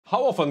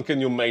How often can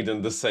you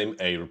maiden the same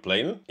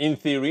airplane? In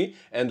theory,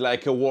 and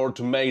like a word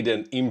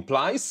maiden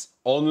implies,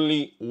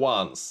 only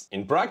once.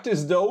 In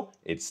practice though,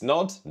 it's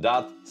not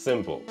that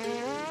simple.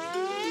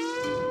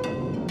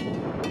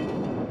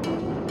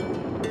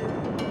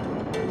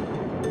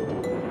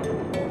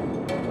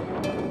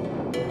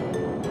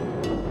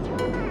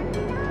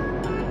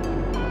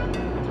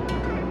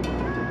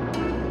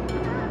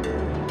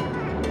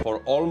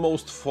 For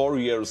almost 4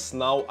 years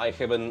now I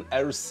have an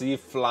RC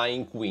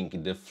flying wing,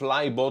 the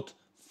Flybot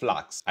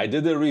Flux. I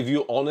did a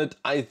review on it,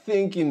 I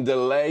think in the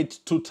late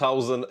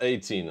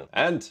 2018.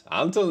 And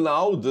until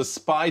now,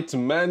 despite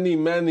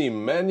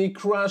many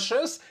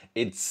crashes,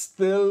 it's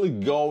still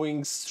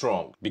going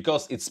strong.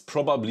 Because it's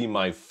probably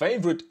my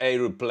favorite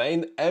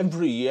airplane.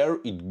 Every year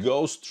it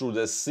goes through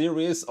the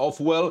series of,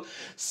 well,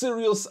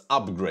 serious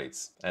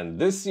upgrades. And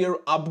this year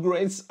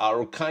upgrades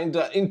are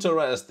kinda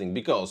interesting,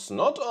 because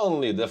not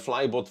only the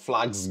Flybot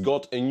Flux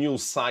got a new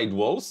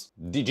sidewalls,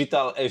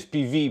 digital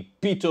FPV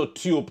pitot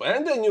tube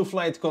and a new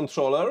flight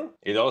controller,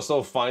 it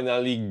also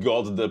finally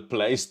got the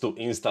place to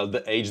install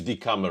the HD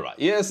camera.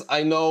 Yes,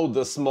 I know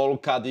the small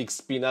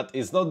Cadix Peanut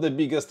is not the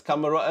biggest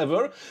camera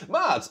ever,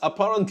 but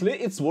apparently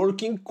it's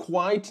working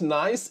quite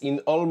nice in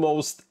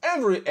almost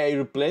every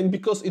airplane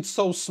because it's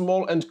so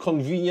small and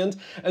convenient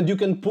and you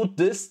can put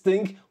this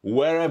thing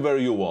wherever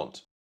you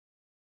want.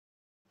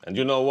 And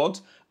you know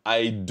what?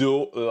 I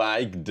do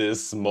like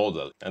this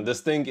model. And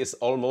this thing is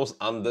almost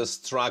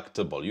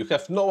indestructible. You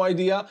have no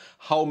idea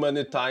how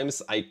many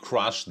times I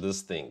crashed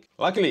this thing.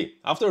 Luckily,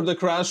 after the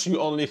crash you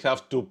only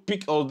have to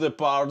pick all the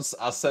parts,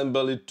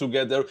 assemble it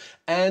together,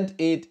 and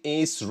it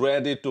is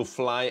ready to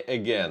fly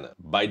again.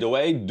 By the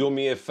way, do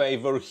me a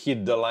favor,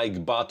 hit the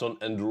like button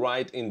and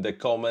write in the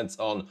comments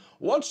on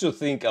what you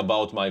think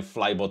about my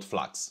Flybot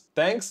Flux.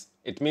 Thanks,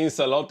 it means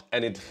a lot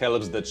and it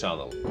helps the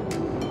channel.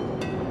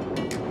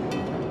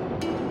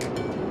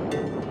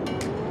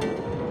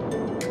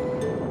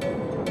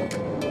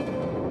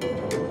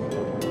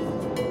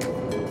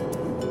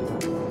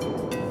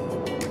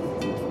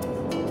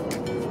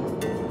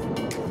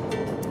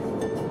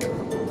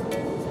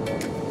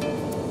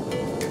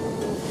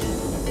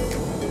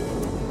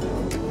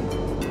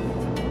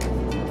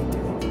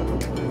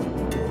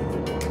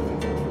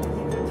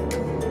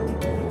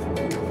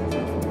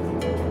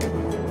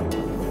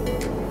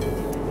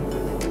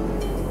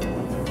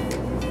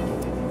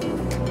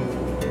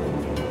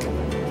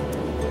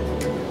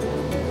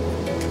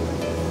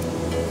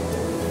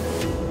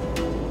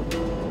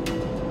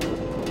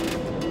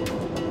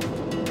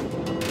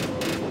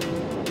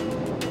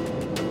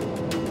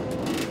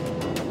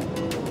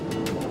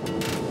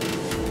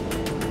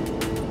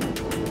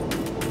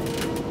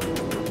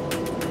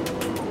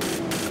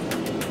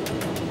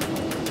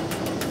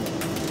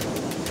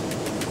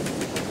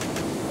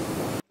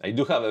 I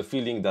do have a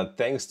feeling that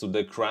thanks to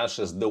the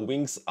crashes the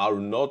wings are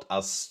not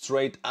as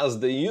straight as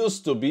they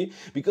used to be,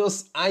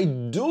 because I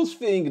do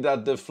think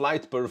that the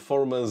flight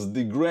performance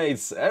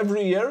degrades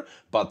every year,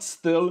 but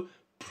still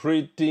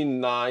pretty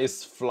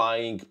nice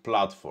flying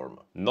platform.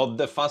 Not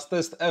the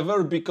fastest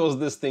ever, because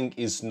this thing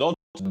is not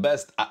the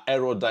best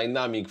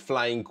aerodynamic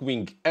flying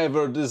wing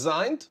ever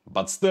designed,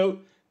 but still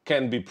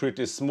can be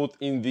pretty smooth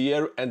in the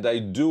air, and I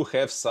do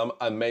have some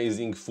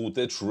amazing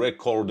footage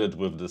recorded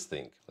with this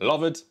thing.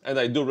 Love it, and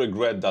I do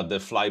regret that the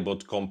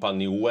Flybot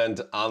company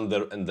went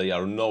under and they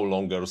are no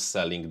longer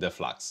selling the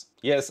Flux.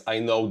 Yes, I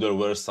know there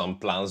were some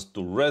plans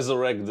to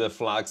resurrect the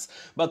Flux,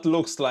 but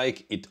looks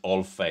like it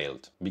all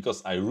failed,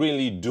 because I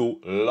really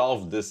do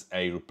love this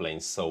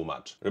airplane so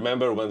much.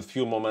 Remember when a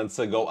few moments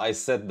ago I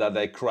said that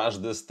I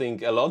crashed this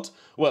thing a lot?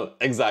 Well,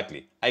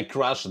 exactly, I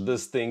crashed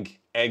this thing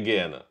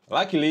again.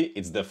 Luckily,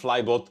 it's the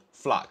Flybot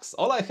Flux.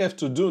 All I have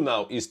to do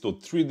now is to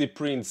 3D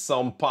print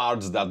some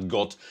parts that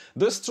got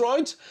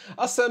destroyed,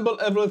 assemble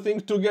everything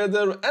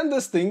together, and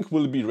this thing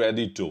will be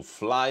ready to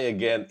fly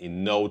again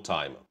in no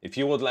time. If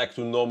you would like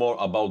to know more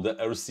about the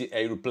RC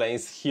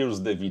airplanes,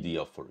 here's the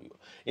video for you.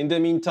 In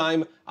the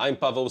meantime, I'm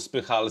Paweł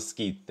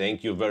Spychalski,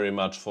 thank you very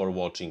much for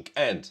watching,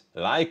 and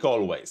like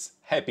always,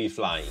 happy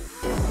flying!